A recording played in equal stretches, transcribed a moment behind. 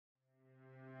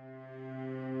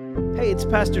Hey, it's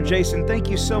Pastor Jason. Thank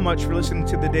you so much for listening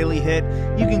to The Daily Hit.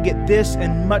 You can get this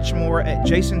and much more at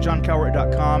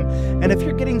jasonjohncowart.com. And if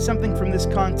you're getting something from this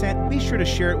content, be sure to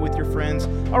share it with your friends.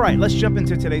 All right, let's jump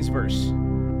into today's verse.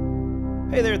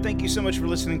 Hey there, thank you so much for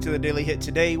listening to The Daily Hit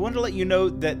today. I wanted to let you know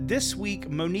that this week,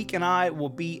 Monique and I will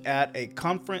be at a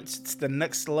conference. It's the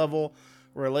Next Level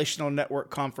Relational Network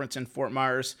Conference in Fort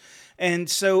Myers. And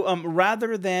so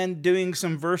rather than doing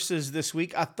some verses this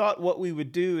week, I thought what we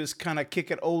would do is kind of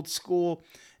kick it old school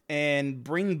and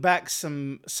bring back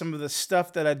some of the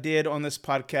stuff that I did on this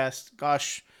podcast,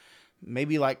 gosh,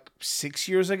 maybe like 6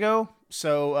 years ago.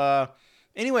 So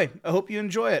anyway, I hope you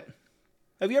enjoy it.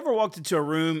 Have you ever walked into a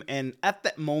room and at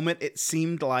that moment it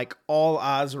seemed like all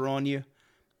eyes were on you?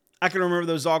 I can remember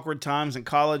those awkward times in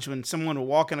college when someone would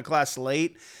walk into class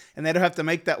late and they'd have to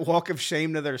make that walk of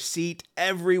shame to their seat.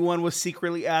 Everyone was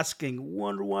secretly asking,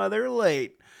 wonder why they're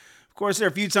late. Of course, there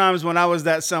are a few times when I was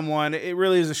that someone. It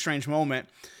really is a strange moment.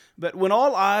 But when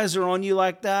all eyes are on you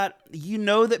like that, you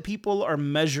know that people are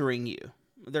measuring you.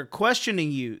 They're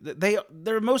questioning you.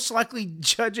 They're most likely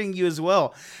judging you as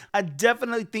well. I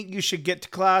definitely think you should get to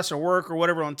class or work or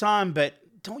whatever on time, but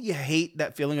don't you hate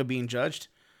that feeling of being judged?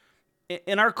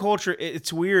 In our culture,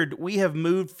 it's weird. We have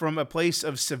moved from a place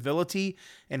of civility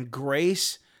and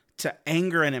grace to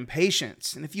anger and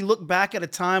impatience. And if you look back at a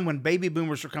time when baby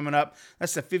boomers were coming up,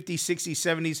 that's the 50s, 60s,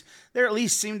 70s, there at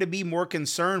least seemed to be more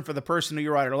concern for the person to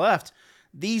your right or left.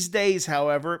 These days,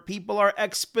 however, people are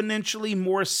exponentially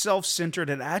more self-centered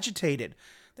and agitated.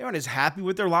 They aren't as happy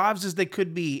with their lives as they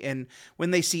could be. And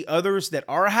when they see others that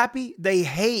are happy, they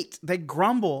hate, they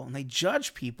grumble, and they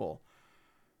judge people.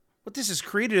 What this has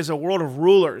created is a world of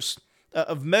rulers,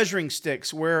 of measuring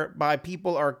sticks, whereby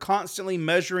people are constantly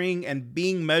measuring and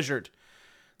being measured.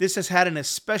 This has had an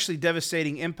especially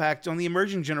devastating impact on the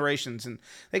emerging generations, and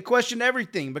they question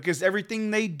everything because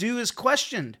everything they do is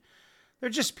questioned.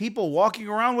 They're just people walking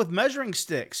around with measuring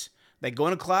sticks. They go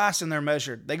into class and they're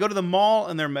measured. They go to the mall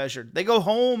and they're measured. They go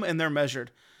home and they're measured.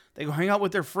 They go hang out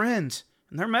with their friends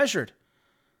and they're measured.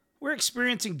 We're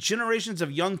experiencing generations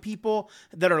of young people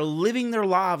that are living their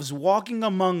lives walking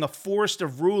among a forest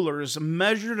of rulers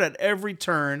measured at every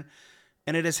turn,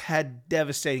 and it has had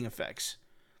devastating effects.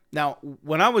 Now,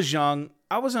 when I was young,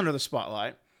 I was under the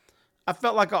spotlight. I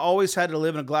felt like I always had to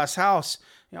live in a glass house.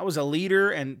 I was a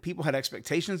leader and people had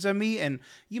expectations of me, and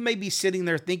you may be sitting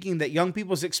there thinking that young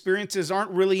people's experiences aren't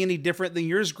really any different than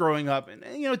yours growing up. And,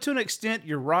 to an extent,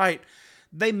 you're right.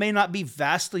 They may not be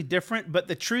vastly different, but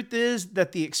the truth is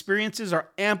that the experiences are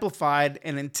amplified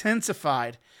and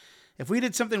intensified. If we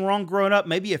did something wrong growing up,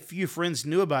 maybe a few friends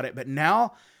knew about it, but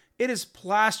now it is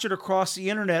plastered across the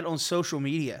internet on social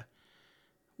media.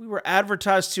 We were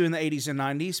advertised to in the 80s and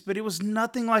 90s, but it was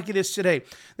nothing like it is today.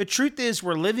 The truth is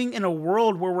we're living in a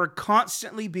world where we're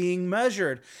constantly being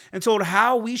measured and told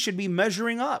how we should be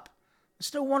measuring up.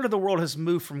 It's no wonder the world has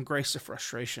moved from grace to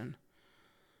frustration.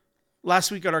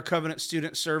 Last week at our Covenant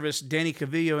student service, Danny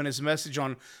Cavillo, in his message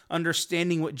on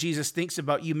understanding what Jesus thinks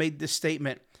about you, made this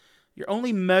statement: your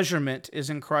only measurement is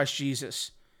in Christ Jesus.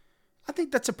 I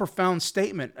think that's a profound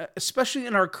statement, especially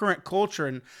in our current culture,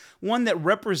 and one that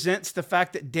represents the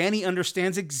fact that Danny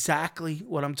understands exactly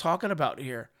what I'm talking about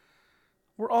here.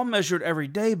 We're all measured every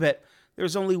day, but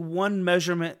there's only one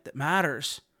measurement that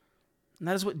matters, and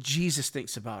that is what Jesus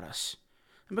thinks about us.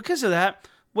 And because of that,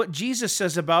 what Jesus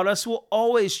says about us will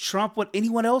always trump what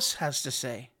anyone else has to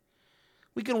say.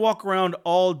 We can walk around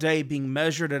all day being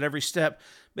measured at every step,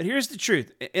 but here's the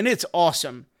truth, and it's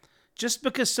awesome. Just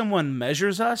because someone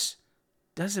measures us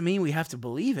doesn't mean we have to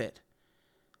believe it.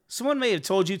 Someone may have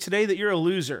told you today that you're a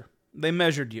loser. They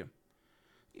measured you.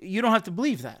 You don't have to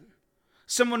believe that.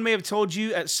 Someone may have told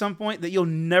you at some point that you'll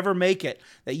never make it,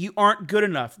 that you aren't good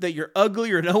enough, that you're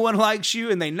ugly or no one likes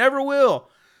you, and they never will.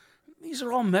 These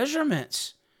are all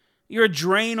measurements. You're a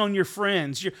drain on your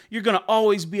friends. You're going to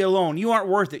always be alone. You aren't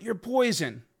worth it. You're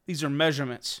poison. These are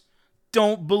measurements.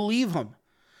 Don't believe them.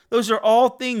 Those are all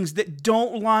things that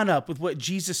don't line up with what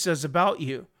Jesus says about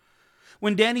you.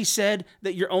 When Danny said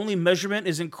that your only measurement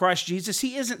is in Christ Jesus,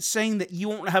 he isn't saying that you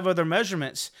won't have other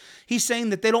measurements. He's saying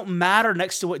that they don't matter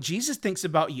next to what Jesus thinks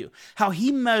about you, how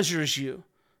he measures you.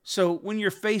 So when you're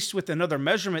faced with another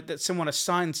measurement that someone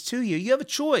assigns to you, you have a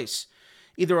choice.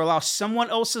 Either allow someone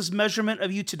else's measurement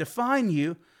of you to define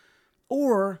you,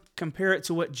 or compare it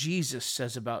to what Jesus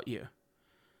says about you.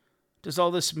 Does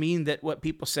all this mean that what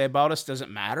people say about us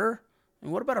doesn't matter?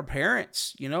 And what about our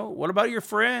parents? What about your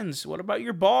friends? What about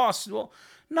your boss? Well,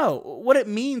 no. What it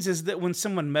means is that when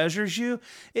someone measures you,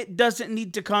 it doesn't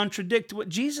need to contradict what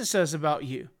Jesus says about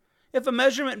you. If a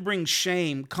measurement brings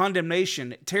shame,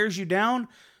 condemnation, it tears you down,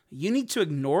 you need to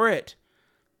ignore it.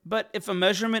 But if a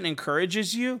measurement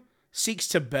encourages you, seeks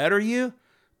to better you,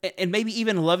 and maybe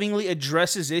even lovingly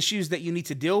addresses issues that you need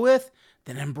to deal with,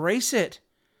 then embrace it.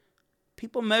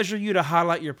 People measure you to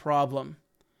highlight your problem.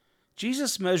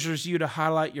 Jesus measures you to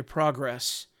highlight your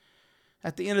progress.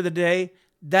 At the end of the day,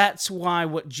 that's why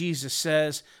what Jesus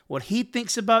says, what he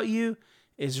thinks about you,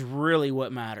 is really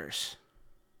what matters.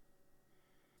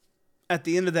 At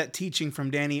the end of that teaching from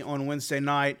Danny on Wednesday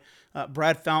night,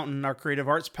 Brad Fountain, our creative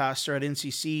arts pastor at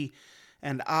NCC,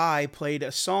 and I played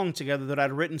a song together that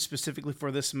I'd written specifically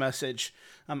for this message.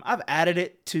 I've added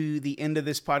it to the end of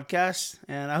this podcast,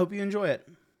 and I hope you enjoy it.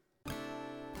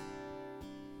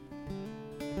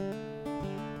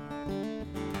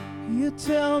 You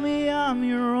tell me I'm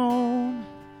your own,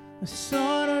 a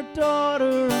son or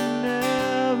daughter, I'm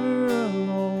never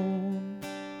alone.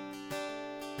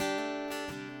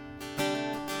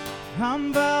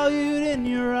 I'm valued in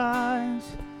your eyes,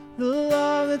 the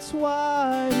love that's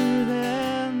wider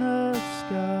than the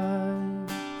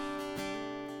skies.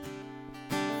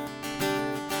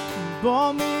 You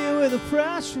bought me with a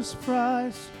precious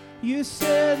price, you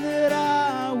said that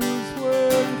I was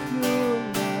worth your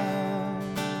life.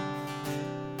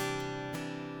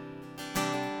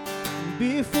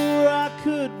 Before I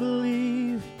could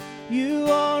believe, you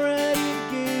already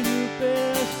gave your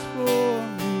best for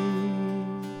me.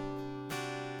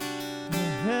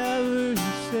 Whatever you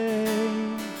say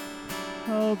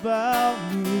about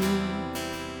me,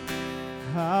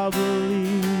 I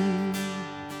believe.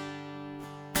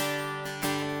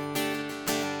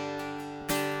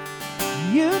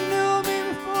 You knew me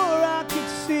before I could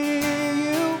see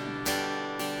you.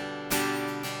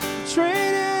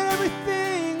 Traded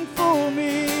everything for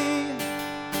me.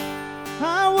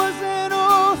 I was an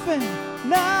orphan,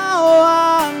 now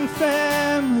I'm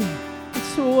family.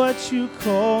 It's what you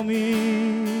call me.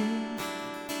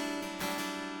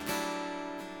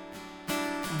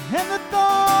 And the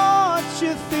thoughts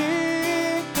you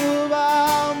think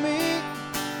about me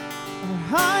are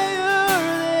higher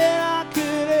than I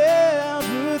could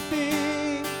ever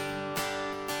think.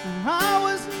 And I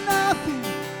was nothing,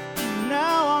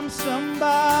 now I'm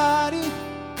somebody.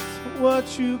 It's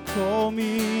what you call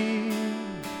me.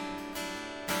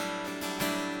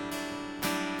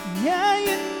 Yeah,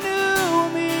 you knew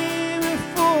me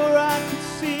before I could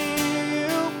see you.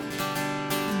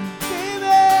 You gave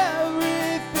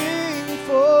everything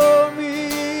for me.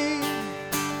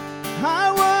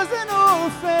 I was an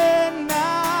orphan,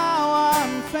 now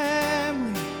I'm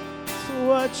family. It's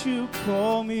what you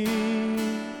call me.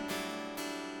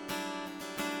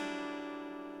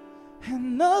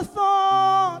 And the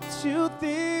thoughts you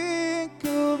think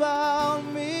about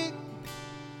me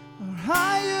are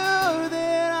higher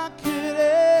than I could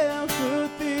ever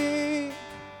think.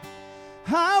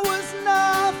 I was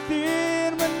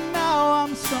nothing, but now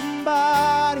I'm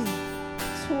somebody.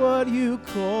 It's what you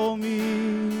call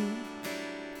me.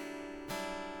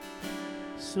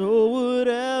 So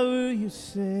whatever you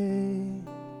say,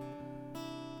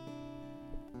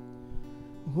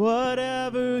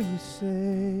 whatever you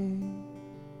say,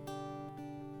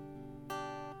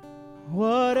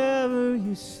 whatever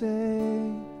you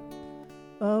say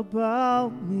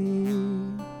about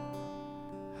me,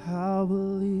 I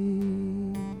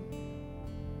believe.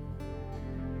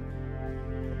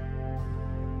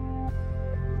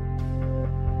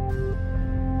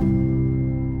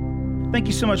 Thank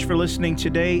you so much for listening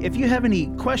today. If you have any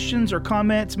questions or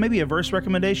comments, maybe a verse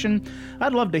recommendation,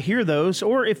 I'd love to hear those.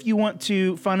 Or if you want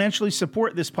to financially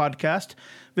support this podcast,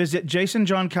 visit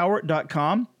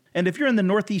jasonjohncowart.com. And if you're in the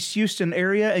Northeast Houston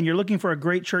area and you're looking for a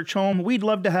great church home, we'd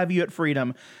love to have you at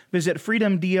Freedom. Visit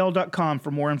freedomdl.com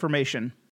for more information.